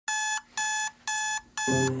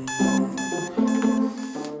What's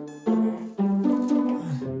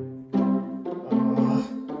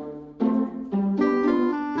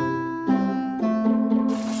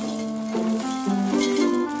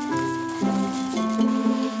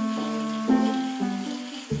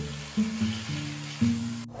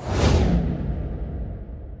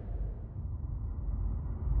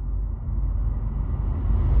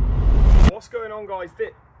going on, guys?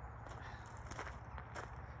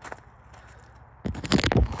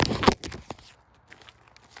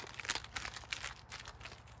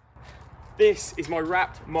 This is my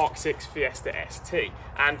wrapped MK6 Fiesta ST,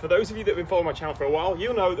 and for those of you that have been following my channel for a while,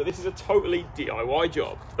 you'll know that this is a totally DIY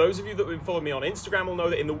job. Those of you that have been following me on Instagram will know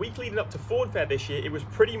that in the week leading up to Ford Fair this year, it was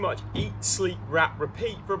pretty much eat, sleep, wrap,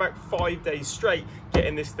 repeat for about 5 days straight,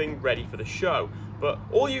 getting this thing ready for the show. But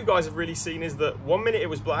all you guys have really seen is that one minute it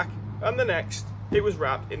was black, and the next it was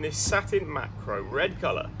wrapped in this satin matte chrome red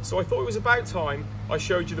colour. So I thought it was about time I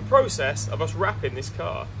showed you the process of us wrapping this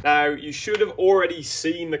car. Now, you should have already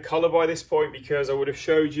seen the colour by this point because I would have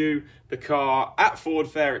showed you the car at Ford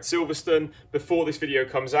Fair at Silverstone before this video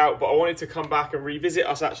comes out, but I wanted to come back and revisit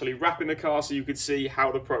us actually wrapping the car so you could see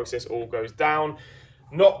how the process all goes down.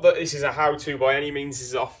 Not that this is a how-to by any means, this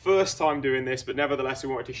is our first time doing this, but nevertheless we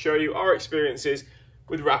wanted to show you our experiences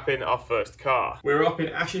with wrapping our first car. We're up in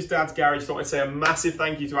Ash's dad's garage, so I want to say a massive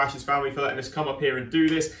thank you to Ash's family for letting us come up here and do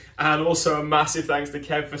this, and also a massive thanks to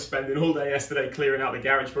Kev for spending all day yesterday clearing out the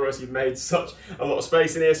garage for us. You've made such a lot of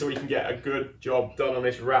space in here so we can get a good job done on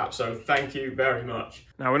this wrap, so thank you very much.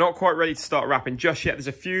 Now, we're not quite ready to start wrapping just yet. There's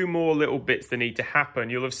a few more little bits that need to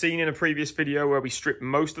happen. You'll have seen in a previous video where we stripped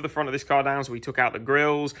most of the front of this car down, so we took out the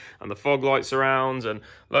grills and the fog light surrounds and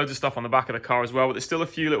loads of stuff on the back of the car as well, but there's still a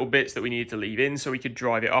few little bits that we needed to leave in so we could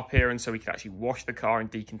drive it up here and so we could actually wash the car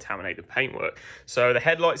and decontaminate the paintwork. So the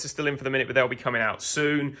headlights are still in for the minute, but they'll be coming out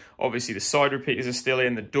soon. Obviously the side repeaters are still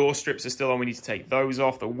in, the door strips are still on, we need to take those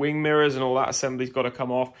off, the wing mirrors and all that assembly's got to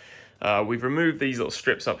come off. We've removed these little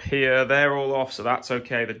strips up here, they're all off, so that's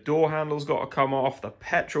okay. The door handle's got to come off, the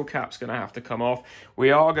petrol cap's going to have to come off. We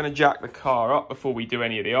are going to jack the car up before we do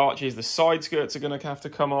any of the arches. The side skirts are going to have to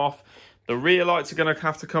come off. The rear lights are going to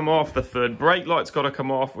have to come off. The third brake light's got to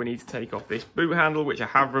come off. We need to take off this boot handle, which I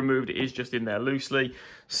have removed. It is just in there loosely.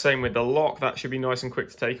 Same with the lock. That should be nice and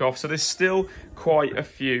quick to take off. So there's still quite a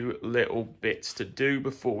few little bits to do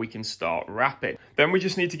before we can start wrapping. Then we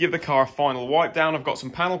just need to give the car a final wipe down. I've got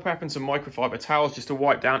some panel prep and some microfiber towels just to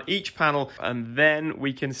wipe down each panel, and then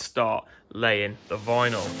we can start laying the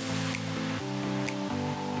vinyl.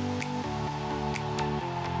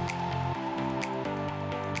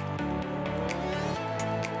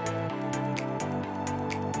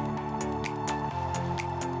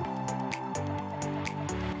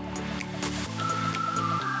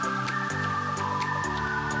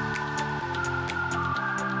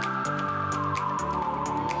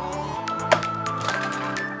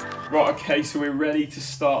 Right, okay, so we're ready to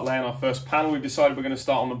start laying our first panel. We've decided we're going to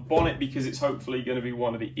start on the bonnet because it's hopefully going to be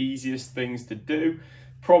one of the easiest things to do.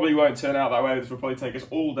 Probably won't turn out that way, this will probably take us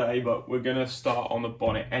all day, but we're going to start on the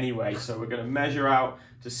bonnet anyway. So we're going to measure out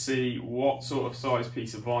to see what sort of size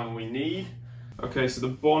piece of vinyl we need. Okay, so the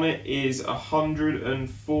bonnet is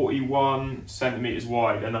 141 centimeters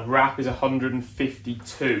wide and the wrap is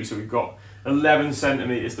 152. So we've got 11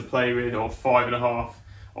 centimeters to play with, or 5.5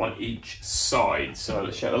 on each side. So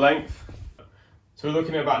let's check the length. So we're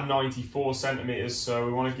looking at about 94 centimeters, so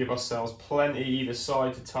we want to give ourselves plenty either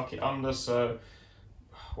side to tuck it under. So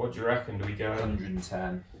what do you reckon? Do we go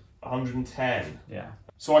 110? 110. Yeah.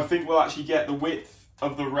 So I think we'll actually get the width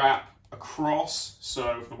of the wrap across,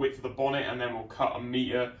 so for the width of the bonnet, and then we'll cut 1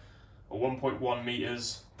 meter or 1.1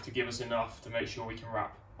 meters to give us enough to make sure we can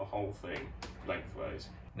wrap the whole thing lengthways.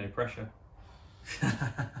 No pressure.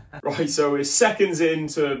 Right, so we're seconds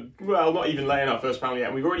into, well, not even laying our first panel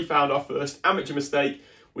yet. We've already found our first amateur mistake.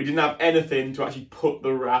 We didn't have anything to actually put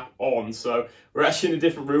the wrap on. So we're actually in a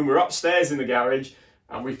different room. We're upstairs in the garage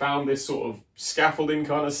and we found this sort of scaffolding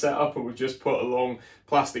kind of setup, and we've just put a long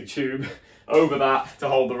plastic tube over that to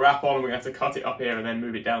hold the wrap on, and we have to cut it up here and then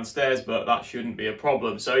move it downstairs, but that shouldn't be a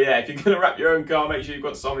problem. So yeah, if you're going to wrap your own car, make sure you've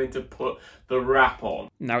got something to put the wrap on.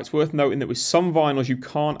 Now, it's worth noting that with some vinyls you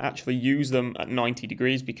can't actually use them at 90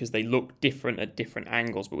 degrees because they look different at different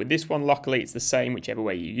angles, but with this one luckily it's the same whichever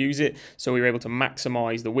way you use it, so we were able to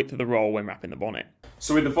maximise the width of the roll when wrapping the bonnet.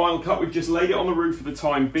 So with the vinyl cut, we've just laid it on the roof for the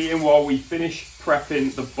time being while we finish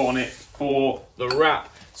prepping the bonnet for the wrap.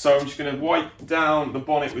 So I'm just going to wipe down the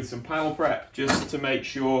bonnet with some panel prep just to make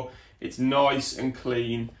sure it's nice and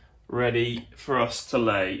clean, ready for us to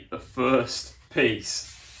lay the first piece.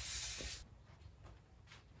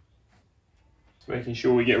 Just making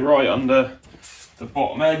sure we get right under the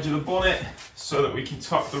bottom edge of the bonnet so that we can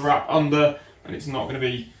tuck the wrap under and it's not going to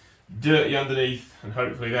be dirty underneath, and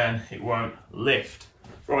hopefully then it won't lift.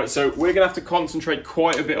 Right, so we're going to have to concentrate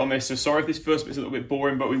quite a bit on this, so sorry if this first bit's a little bit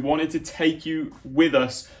boring, but we wanted to take you with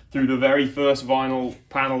us through the very first vinyl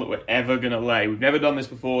panel that we're ever going to lay. We've never done this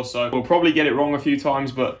before, so we'll probably get it wrong a few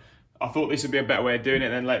times, but I thought this would be a better way of doing it.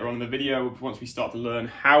 And then later on in the video, once we start to learn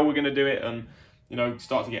how we're going to do it and, you know,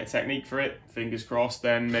 start to get a technique for it, fingers crossed,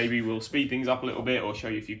 then maybe we'll speed things up a little bit or show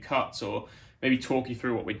you a few cuts or maybe talk you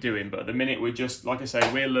through what we're doing. But at the minute, we're just, like I say,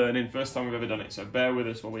 we're learning, first time we've ever done it, so bear with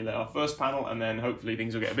us while we lay our first panel, and then hopefully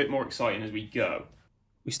things will get a bit more exciting as we go.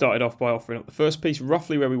 We started off by offering up the first piece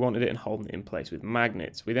roughly where we wanted it and holding it in place with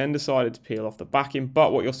magnets. We then decided to peel off the backing,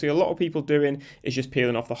 but what you'll see a lot of people doing is just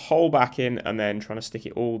peeling off the whole backing and then trying to stick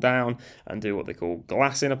it all down and do what they call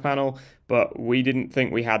glass in a panel. But we didn't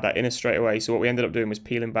think we had that in us straight away, so what we ended up doing was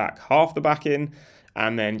peeling back half the backing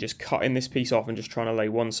and then just cutting this piece off and just trying to lay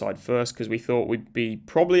one side first, because we thought we'd be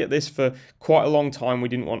probably at this for quite a long time. We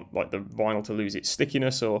didn't want like the vinyl to lose its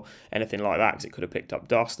stickiness or anything like that, because it could have picked up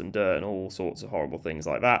dust and dirt and all sorts of horrible things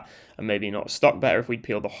like that, and maybe not stuck better if we'd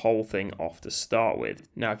peeled the whole thing off to start with.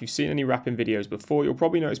 Now, if you've seen any wrapping videos before, you'll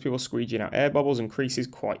probably notice people squeegeeing out air bubbles and creases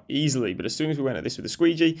quite easily, but as soon as we went at this with the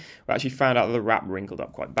squeegee, we actually found out that the wrap wrinkled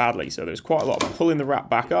up quite badly, so there was quite a lot of pulling the wrap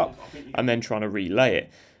back up and then trying to relay it.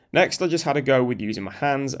 Next, I just had a go with using my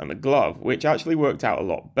hands and the glove, which actually worked out a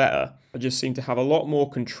lot better. I just seemed to have a lot more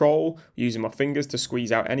control using my fingers to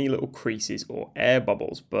squeeze out any little creases or air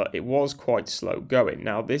bubbles, but it was quite slow going.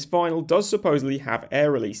 Now, this vinyl does supposedly have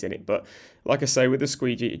air release in it, but like I say, with the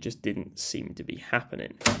squeegee, it just didn't seem to be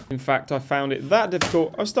happening. In fact, I found it that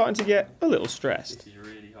difficult, I was starting to get a little stressed. This is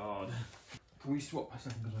really hard. Can we swap a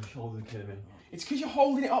second because my shoulder's killing me? It's because you're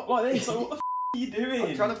holding it up like this, like what the f are you doing?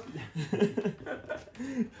 I'm trying to...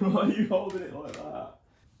 Why are you holding it like that?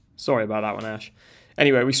 Sorry about that one, Ash.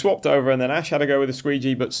 Anyway, we swapped over and then Ash had a go with the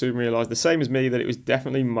squeegee, but soon realised, the same as me, that it was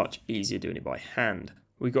definitely much easier doing it by hand.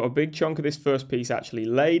 We got a big chunk of this first piece actually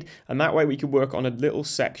laid, and that way we could work on a little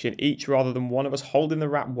section each rather than one of us holding the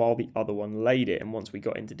wrap while the other one laid it. And once we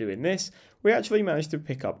got into doing this, we actually managed to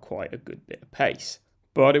pick up quite a good bit of pace.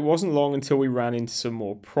 But it wasn't long until we ran into some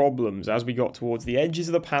more problems. As we got towards the edges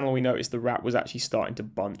of the panel, we noticed the wrap was actually starting to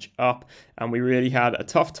bunch up, and we really had a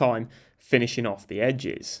tough time finishing off the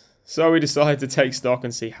edges. So we decided to take stock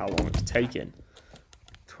and see how long it was taking.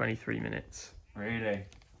 23 minutes. Really?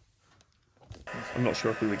 I'm not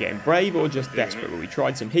sure if we were getting brave or just desperate, but we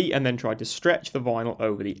tried some heat and then tried to stretch the vinyl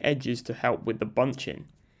over the edges to help with the bunching.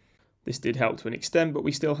 This did help to an extent, but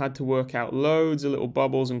we still had to work out loads of little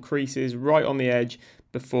bubbles and creases right on the edge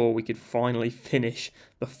before we could finally finish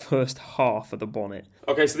the first half of the bonnet.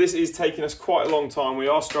 Okay, so this is taking us quite a long time. We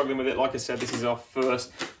are struggling with it. Like I said, this is our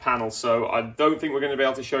first panel, so I don't think we're going to be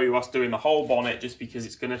able to show you us doing the whole bonnet just because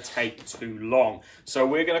it's going to take too long. So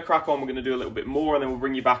we're going to crack on. We're going to do a little bit more, and then we'll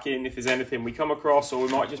bring you back in if there's anything we come across, or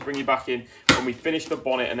we might just bring you back in when we finish the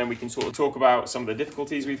bonnet, and then we can sort of talk about some of the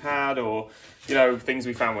difficulties we've had, or, you know, things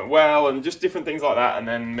we found went well, and just different things like that, and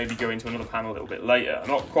then maybe go into another panel a little bit later. I'm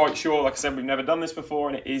not quite sure. Like I said, we've never done this before,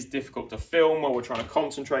 and it is difficult to film while we're trying to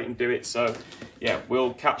concentrate and do it. So yeah,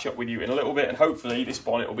 we'll catch up with you in a little bit, and hopefully this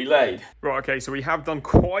bonnet will be laid. Right, okay, so we have done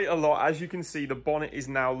quite a lot. As you can see, the bonnet is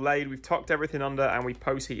now laid. We've tucked everything under, and we've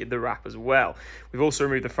post-heated the wrap as well. We've also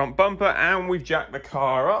removed the front bumper, and we've jacked the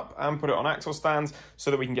car up and put it on axle stands so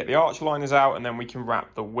that we can get the arch liners out, and then we can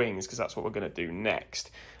wrap the wings, because that's what we're going to do next.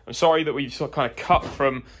 I'm sorry that we've sort of kind of cut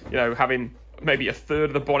from, you know, having maybe a third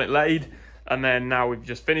of the bonnet laid, and then now we've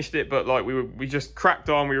just finished it, but like we just cracked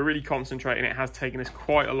on. We were really concentrating. It has taken us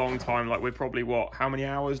quite a long time. Like, we're probably, what, how many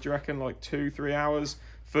hours do you reckon? Like 2-3 hours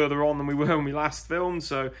further on than we were when we last filmed.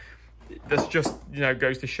 So that's just, you know,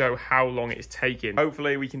 goes to show how long it's taking.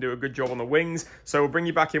 Hopefully we can do a good job on the wings, so we'll bring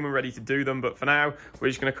you back in when we're ready to do them. But for now, we're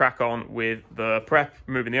just going to crack on with the prep,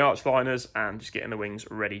 removing the arch liners and just getting the wings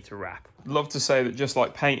ready to wrap. I'd love to say that just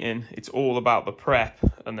like painting, it's all about the prep,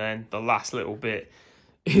 and then the last little bit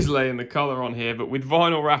is laying the colour on here. But with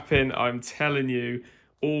vinyl wrapping, I'm telling you,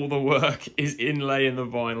 all the work is in laying the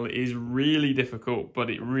vinyl. It is really difficult,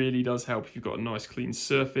 but it really does help if you've got a nice clean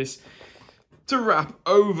surface to wrap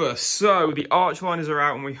over. So the arch liners are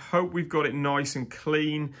out, and we hope we've got it nice and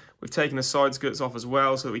clean. We've taken the side skirts off as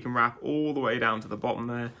well so that we can wrap all the way down to the bottom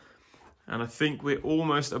there. And I think we're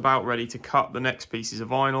almost about ready to cut the next pieces of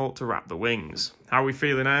vinyl to wrap the wings. How are we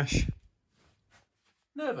feeling, Ash?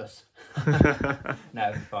 Nervous. No,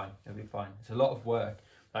 it'll be fine. It'll be fine. It's a lot of work.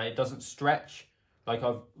 Like, it doesn't stretch. Like,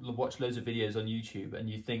 I've watched loads of videos on YouTube, and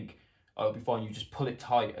you think, oh, it'll be fine. You just pull it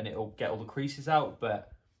tight and it'll get all the creases out.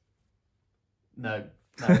 But no.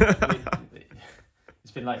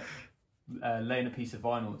 It's been like laying a piece of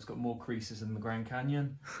vinyl that's got more creases than the Grand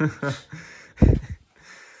Canyon.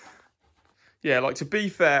 Yeah, like, to be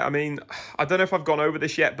fair, I mean, I don't know if I've gone over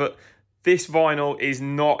this yet, but this vinyl is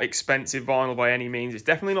not expensive vinyl by any means. It's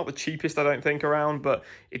definitely not the cheapest, I don't think, around, but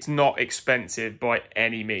it's not expensive by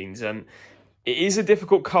any means. And it is a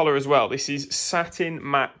difficult colour as well. This is satin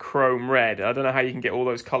matte chrome red. I don't know how you can get all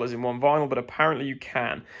those colours in one vinyl, but apparently you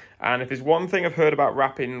can. And if there's one thing I've heard about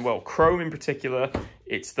wrapping, well, chrome in particular,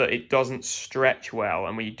 it's that it doesn't stretch well.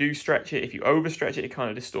 And when you do stretch it, if you overstretch it, it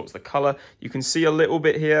kind of distorts the colour. You can see a little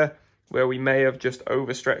bit here where we may have just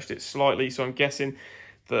overstretched it slightly. So I'm guessing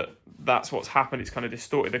that that's what's happened. It's kind of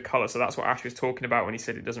distorted the colour. So that's what Ash was talking about when he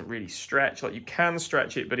said it doesn't really stretch. Like, you can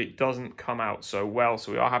stretch it, but it doesn't come out so well.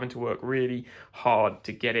 So we are having to work really hard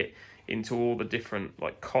to get it into all the different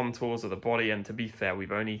like contours of the body. And to be fair,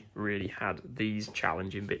 we've only really had these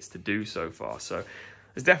challenging bits to do so far. So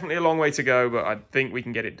there's definitely a long way to go, but I think we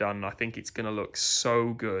can get it done. I think it's going to look so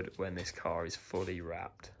good when this car is fully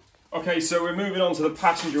wrapped. Okay, so we're moving on to the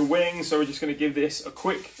passenger wing. So we're just going to give this a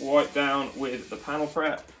quick wipe down with the panel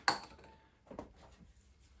prep.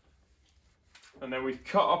 And then we've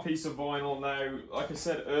cut our piece of vinyl now. Like I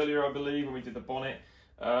said earlier, I believe, when we did the bonnet,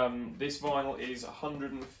 this vinyl is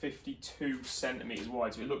 152 centimetres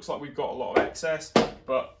wide. So it looks like we've got a lot of excess,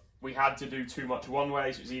 but we had to do too much one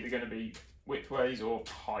way. So it was either going to be widthways or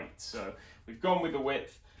height. So we've gone with the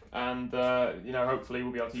width. And, you know, hopefully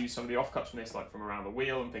we'll be able to use some of the offcuts from this, like from around the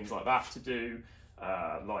wheel and things like that, to do,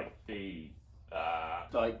 like the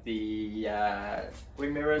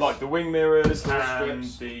wing mirrors. Like the wing mirrors and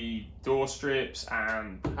strips. the door strips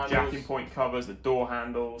and jacking point covers, the door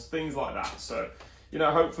handles, things like that. So, you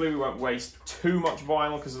know, hopefully we won't waste too much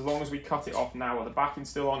vinyl, because as long as we cut it off now while the backing's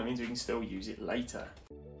still on, it means we can still use it later.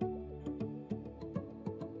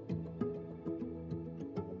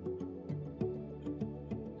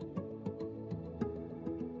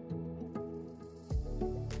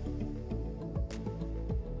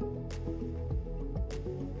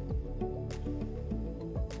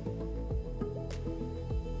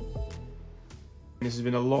 This has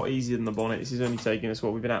been a lot easier than the bonnet. This is only taking us,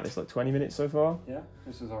 what, we've been at this like 20 minutes so far? Yeah,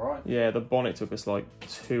 this is alright. Yeah, the bonnet took us like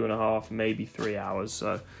 2.5, maybe 3 hours,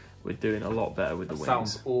 so we're doing a lot better with the wings.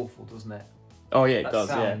 Sounds awful, doesn't it? Oh yeah, it does,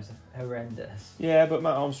 yeah. Sounds horrendous. Yeah, but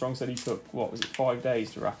Matt Armstrong said he took, what was it, 5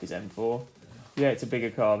 days to wrap his M4? Yeah, it's a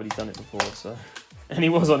bigger car, but he's done it before, so. And he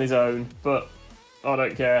was on his own, but I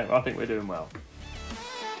don't care. I think we're doing well.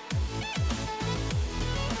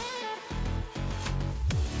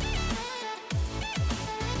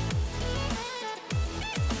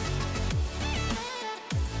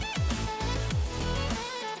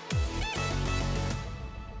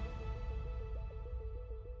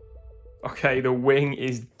 Okay, the wing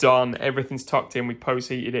is done. Everything's tucked in. We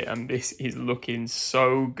post-heated it, and this is looking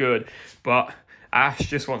so good. But Ash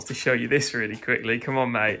just wants to show you this really quickly. Come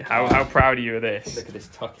on, mate. How proud are you of this? Look at this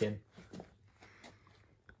tuck in.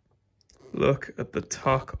 Look at the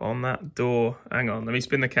tuck on that door. Hang on, let me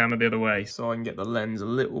spin the camera the other way so I can get the lens a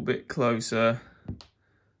little bit closer.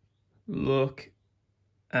 Look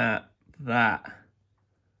at that.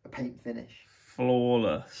 A paint finish.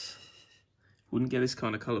 Flawless. Wouldn't get this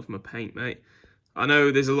kind of colour from a paint, mate. I know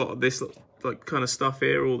there's a lot of this like kind of stuff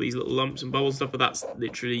here, all these little lumps and bubbles and stuff, but that's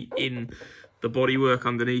literally in the bodywork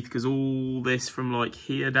underneath, because all this from like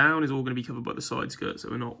here down is all going to be covered by the side skirt, so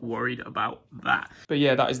we're not worried about that. But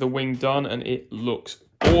yeah, that is the wing done, and it looks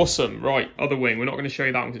awesome. Right, other wing. We're not going to show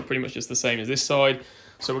you that one because it's pretty much just the same as this side.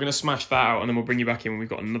 So we're going to smash that out, and then we'll bring you back in when we've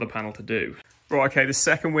got another panel to do. Right, okay, the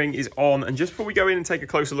second wing is on, and just before we go in and take a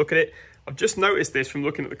closer look at it, I've just noticed this from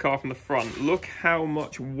looking at the car from the front. Look how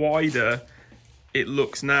much wider it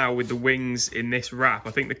looks now with the wings in this wrap.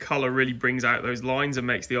 I think the colour really brings out those lines and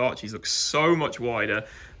makes the arches look so much wider.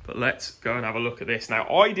 But let's go and have a look at this. Now,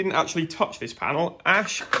 I didn't actually touch this panel.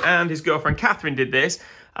 Ash and his girlfriend Catherine did this,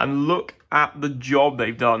 and look at the job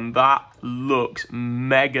they've done. That looks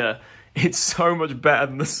mega. It's so much better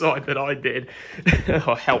than the side that I did,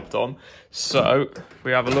 or helped on. So, if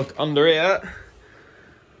we have a look under here.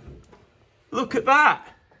 Look at that.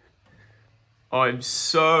 I'm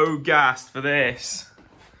so gassed for this.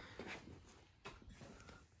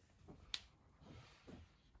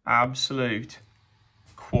 Absolute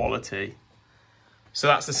quality. So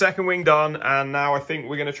that's the second wing done, and now I think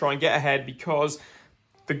we're going to try and get ahead, because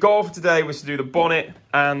the goal for today was to do the bonnet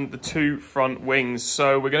and the two front wings.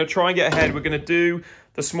 So we're going to try and get ahead. We're going to do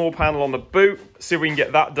the small panel on the boot, see if we can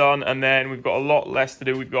get that done, and then we've got a lot less to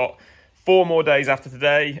do. We've got 4 more days after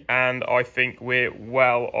today, and I think we're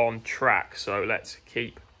well on track. So let's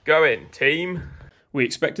keep going, team. We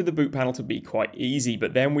expected the boot panel to be quite easy,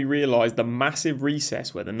 but then we realised the massive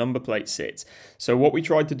recess where the number plate sits. So what we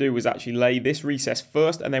tried to do was actually lay this recess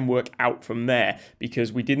first and then work out from there,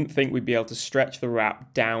 because we didn't think we'd be able to stretch the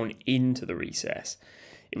wrap down into the recess.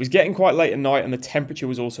 It was getting quite late at night and the temperature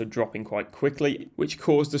was also dropping quite quickly, which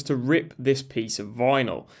caused us to rip this piece of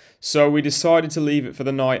vinyl. So we decided to leave it for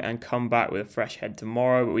the night and come back with a fresh head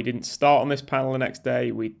tomorrow, but we didn't start on this panel the next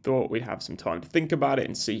day. We thought we'd have some time to think about it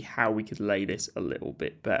and see how we could lay this a little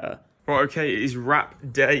bit better. Right, okay, it is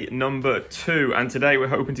wrap day number 2, and today we're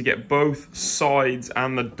hoping to get both sides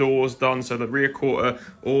and the doors done, so the rear quarter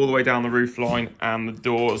all the way down the roof line and the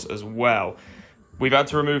doors as well. We've had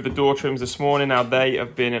to remove the door trims this morning. Now, they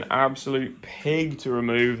have been an absolute pig to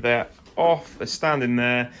remove. They're off, they're standing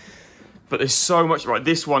there. But there's so much, right,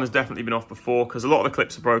 this one has definitely been off before because a lot of the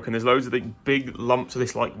clips are broken. There's loads of the big lumps of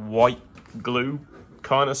this like white glue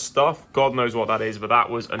kind of stuff. God knows what that is, but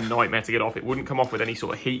that was a nightmare to get off. It wouldn't come off with any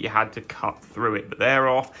sort of heat. You had to cut through it, but they're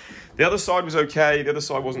off. The other side was okay. The other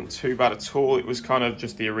side wasn't too bad at all. It was kind of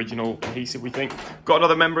just the original adhesive, we think. Got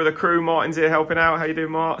another member of the crew. Martin's here helping out. How you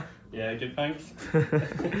doing, Mart? Yeah, good, thanks.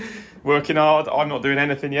 Working hard. I'm not doing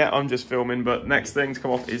anything yet. I'm just filming. But next thing to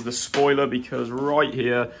come off is the spoiler, because right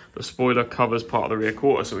here, the spoiler covers part of the rear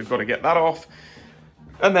quarter. So we've got to get that off.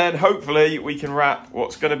 And then hopefully we can wrap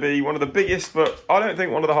what's going to be one of the biggest, but I don't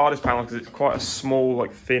think one of the hardest panels, because it's quite a small,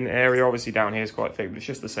 like thin area. Obviously down here is quite thick, but it's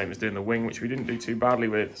just the same as doing the wing, which we didn't do too badly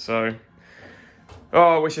with. So,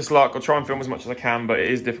 oh, wish us luck. I'll try and film as much as I can, but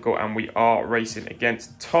it is difficult and we are racing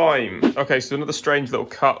against time. Okay, so another strange little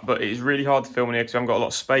cut, but it is really hard to film in here because we haven't got a lot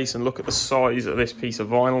of space, and look at the size of this piece of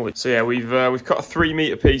vinyl. So yeah, we've cut a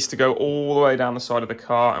 3-meter piece to go all the way down the side of the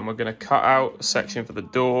car, and we're going to cut out a section for the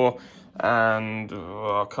door, and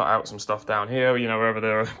I'll cut out some stuff down here, you know, wherever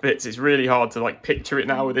there are bits. It's really hard to like picture it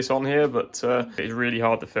now with this on here, but it's really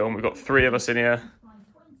hard to film. We've got 3 of us in here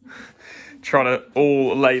trying to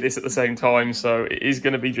all lay this at the same time, so it is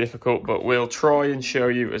going to be difficult, but we'll try and show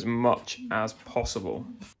you as much as possible.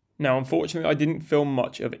 Now, unfortunately, I didn't film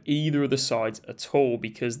much of either of the sides at all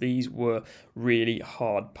because these were really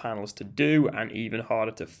hard panels to do and even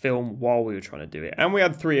harder to film while we were trying to do it. And we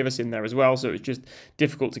had 3 of us in there as well, so it was just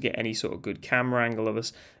difficult to get any sort of good camera angle of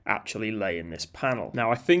us actually laying this panel.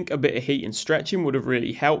 Now, I think a bit of heat and stretching would have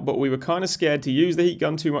really helped, but we were kind of scared to use the heat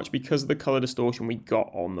gun too much because of the colour distortion we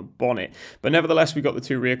got on the bonnet. But nevertheless, we got the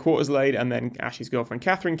 2 rear quarters laid, and then Ash's girlfriend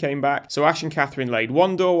Catherine came back. So Ash and Catherine laid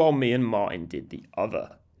one door while me and Martin did the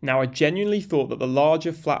other. Now, I genuinely thought that the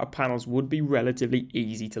larger, flatter panels would be relatively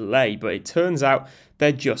easy to lay, but it turns out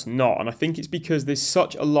they're just not. And I think it's because there's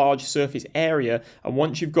such a large surface area, and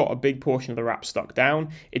once you've got a big portion of the wrap stuck down,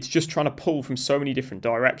 it's just trying to pull from so many different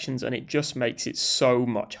directions, and it just makes it so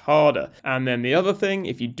much harder. And then the other thing,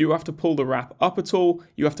 if you do have to pull the wrap up at all,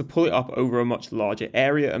 you have to pull it up over a much larger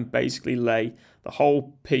area and basically lay the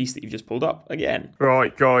whole piece that you've just pulled up again.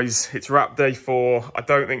 Right, guys, it's wrap day 4. I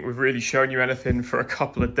don't think we've really shown you anything for a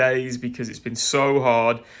couple of days because it's been so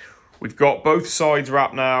hard. We've got both sides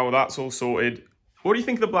wrapped now. That's all sorted. What do you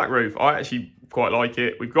think of the black roof? I actually quite like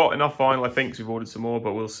it. We've got enough vinyl, I think, so we've ordered some more,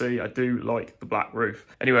 but we'll see. I do like the black roof.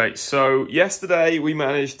 Anyway, so yesterday we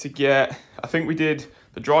managed to get, I think we did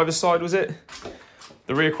the driver's side, was it?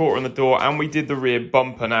 The rear quarter and the door, and we did the rear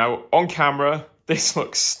bumper. Now, on camera, this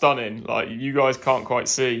looks stunning. Like, you guys can't quite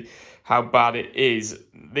see how bad it is.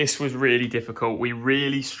 This was really difficult. We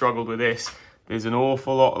really struggled with this. There's an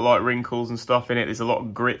awful lot of like wrinkles and stuff in it. There's a lot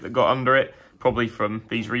of grit that got under it, probably from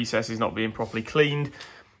these recesses not being properly cleaned.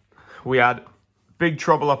 We had big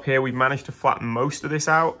trouble up here. We've managed to flatten most of this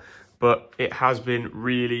out, but it has been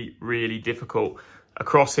really, really difficult.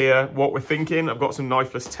 Across here, what we're thinking, I've got some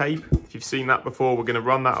knifeless tape. If you've seen that before, we're going to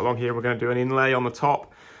run that along here. We're going to do an inlay on the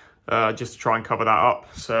top. Just to try and cover that up.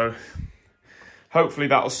 So hopefully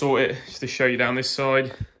that'll sort it. Just to show you down this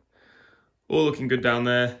side, all looking good down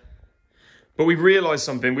there. But we've realised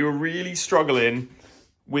something. We were really struggling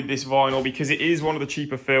with this vinyl because it is one of the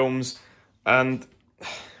cheaper films, and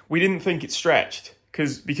we didn't think it stretched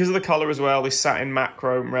because of the colour as well. This satin matte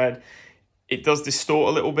chrome red, it does distort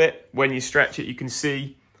a little bit when you stretch it. You can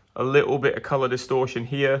see a little bit of colour distortion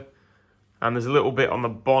here, and there's a little bit on the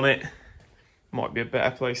bonnet. Might be a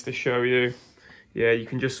better place to show you. Yeah, you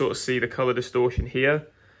can just sort of see the colour distortion here.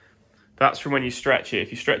 That's from when you stretch it. If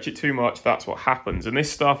you stretch it too much, that's what happens. And this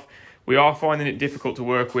stuff, we are finding it difficult to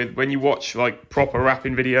work with. When you watch like proper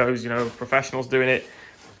wrapping videos, you know, professionals doing it,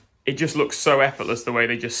 it just looks so effortless the way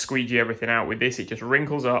they just squeegee everything out. With this, it just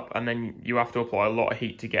wrinkles up, and then you have to apply a lot of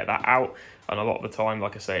heat to get that out. And a lot of the time,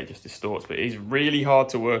 like I say, it just distorts. But it is really hard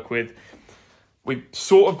to work with. We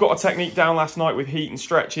sort of got a technique down last night with heat and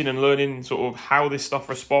stretching and learning sort of how this stuff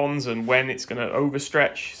responds and when it's going to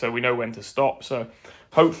overstretch, so we know when to stop. So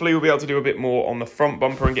hopefully we'll be able to do a bit more on the front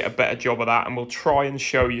bumper and get a better job of that, and we'll try and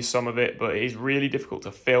show you some of it, but it is really difficult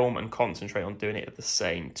to film and concentrate on doing it at the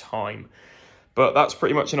same time. But that's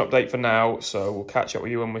pretty much an update for now, so we'll catch up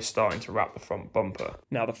with you when we're starting to wrap the front bumper.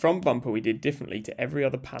 Now, the front bumper we did differently to every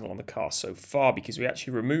other panel on the car so far, because we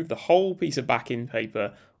actually removed the whole piece of backing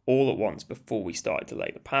paper all at once before we started to lay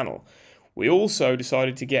the panel. We also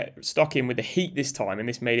decided to get stuck in with the heat this time, and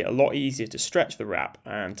this made it a lot easier to stretch the wrap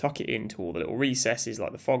and tuck it into all the little recesses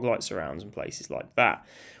like the fog light surrounds and places like that.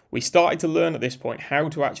 We started to learn at this point how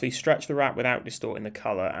to actually stretch the wrap without distorting the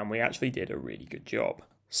colour, and we actually did a really good job.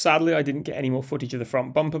 Sadly, I didn't get any more footage of the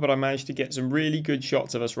front bumper, but I managed to get some really good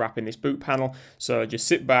shots of us wrapping this boot panel, so just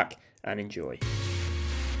sit back and enjoy.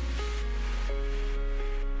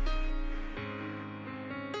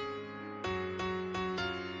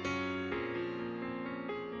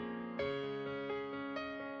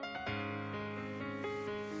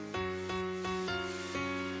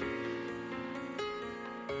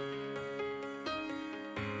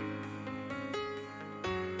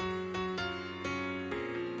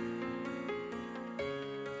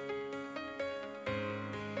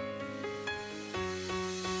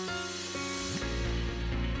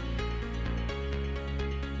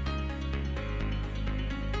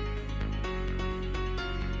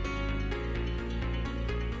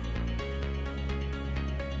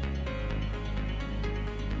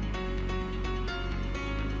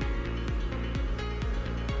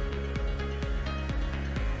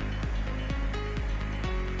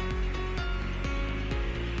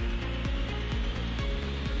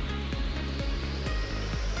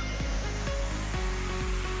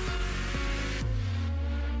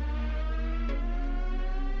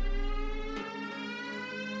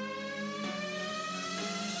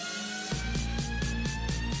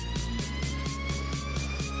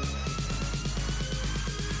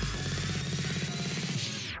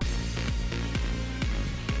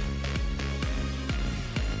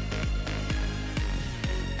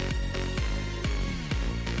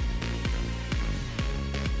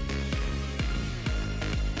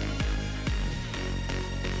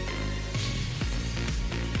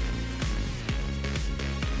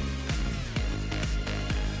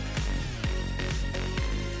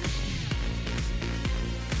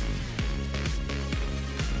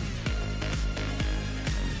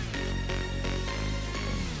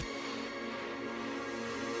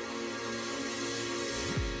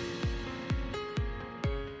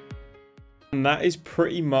 And that is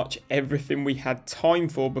pretty much everything we had time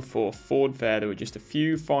for before Ford Fair. There were just a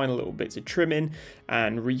few final little bits of trimming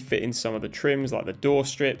and refitting some of the trims like the door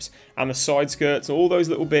strips and the side skirts. All those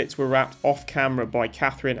little bits were wrapped off camera by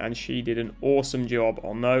Catherine, and she did an awesome job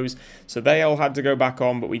on those. So they all had to go back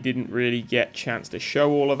on, but we didn't really get a chance to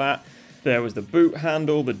show all of that. There was the boot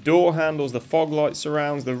handle, the door handles, the fog light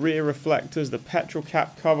surrounds, the rear reflectors, the petrol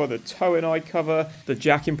cap cover, the towing eye cover, the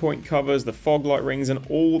jacking point covers, the fog light rings, and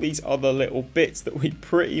all these other little bits that we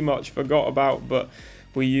pretty much forgot about, but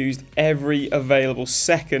we used every available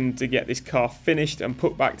second to get this car finished and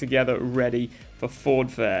put back together ready for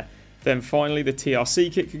Ford Fair. Then finally the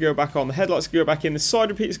TRC kit could go back on, the headlights could go back in, the side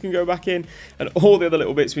repeaters can go back in, and all the other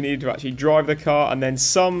little bits we needed to actually drive the car, and then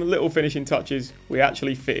some little finishing touches we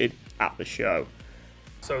actually fitted at the show.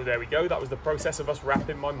 So there we go, that was the process of us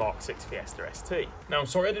wrapping my Mark 6 Fiesta ST. Now I'm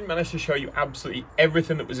sorry I didn't manage to show you absolutely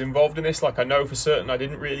everything that was involved in this. Like, I know for certain I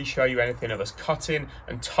didn't really show you anything of us cutting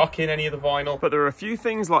and tucking any of the vinyl, but there are a few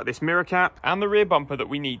things like this mirror cap and the rear bumper that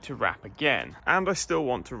we need to wrap again. And I still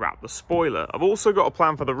want to wrap the spoiler. I've also got a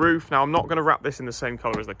plan for the roof. Now I'm not going to wrap this in the same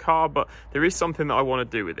colour as the car, but there is something that I want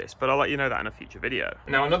to do with this, but I'll let you know that in a future video.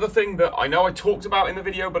 Now another thing that I know I talked about in the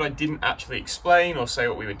video but I didn't actually explain or say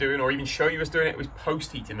what we were doing or even show you us doing it was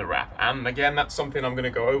post-heating the wrap. And again, that's something I'm going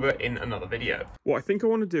to go over in another video. What I think I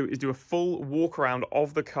want to do is do a full walk around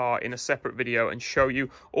of the car in a separate video and show you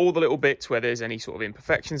all the little bits where there's any sort of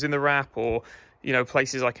imperfections in the wrap, or you know,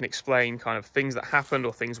 places I can explain kind of things that happened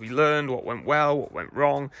or things we learned, what went well, what went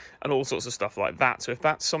wrong, and all sorts of stuff like that. So if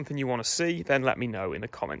that's something you want to see, then let me know in the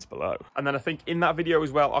comments below. And then I think in that video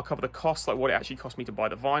as well, I'll cover the cost, like what it actually cost me to buy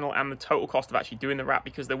the vinyl and the total cost of actually doing the wrap,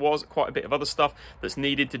 because there was quite a bit of other stuff that's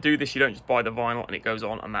needed to do this. You don't just buy the vinyl and it goes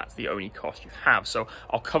on and that's the only cost you have. So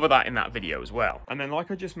I'll cover that in that video as well. And then like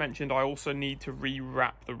I just mentioned, I also need to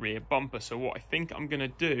re-wrap the rear bumper. So what I think I'm going to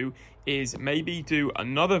do is maybe do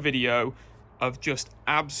another video of just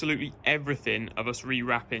absolutely everything of us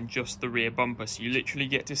rewrapping just the rear bumper, so you literally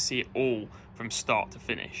get to see it all from start to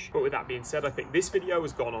finish. But with that being said, I think this video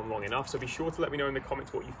has gone on long enough, so be sure to let me know in the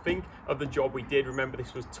comments what you think of the job we did. Remember,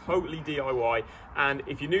 this was totally DIY, and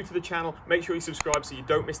if you're new to the channel, make sure you subscribe so you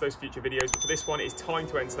don't miss those future videos. But for this one, it's time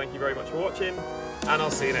to end, so thank you very much for watching, and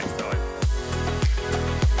I'll see you next time.